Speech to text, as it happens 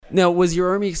Now, was your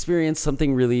army experience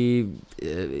something really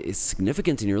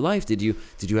significant in your life? Did you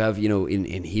have,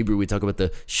 in Hebrew we talk about the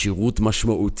shirut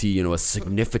mashma'uti, a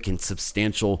significant,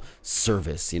 substantial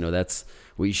service. That's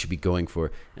what you should be going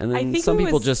for. And then some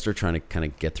people just are trying to kind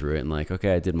of get through it and like,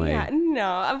 okay, I did my... Yeah,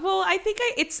 no. Well, I think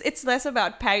it's less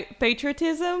about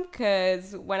patriotism,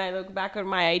 because when I look back on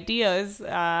my ideas,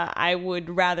 I would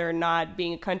rather not be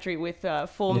in a country with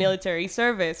full military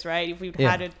service, right? If we'd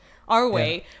had it our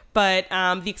way. Yeah. But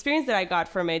the experience that I got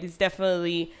from it is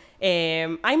definitely,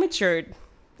 I matured.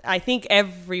 I think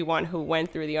everyone who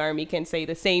went through the army can say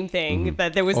the same thing,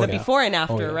 that there was the before and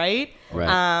after, right?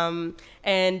 Right.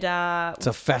 It's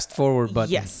a fast forward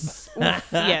button. Yes.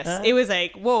 Yes. It was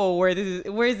like, whoa, where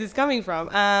is this coming from?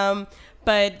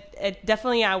 But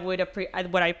definitely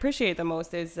what I appreciate the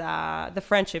most is the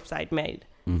friendships I'd made.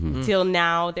 Mm-hmm. Till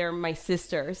now, they're my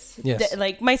sisters. Yes.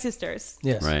 Like my sisters.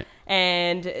 Yes. Right.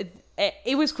 And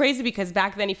it was crazy because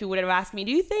back then, if you would have asked me,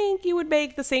 do you think you would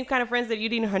make the same kind of friends that you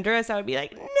did in Honduras? I would be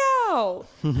like, no.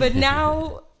 But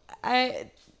now,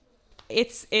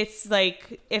 it's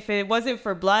like, if it wasn't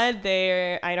for blood,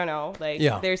 they're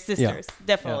sisters,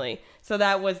 definitely. Yeah. So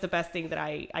that was the best thing that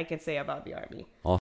I can say about the army.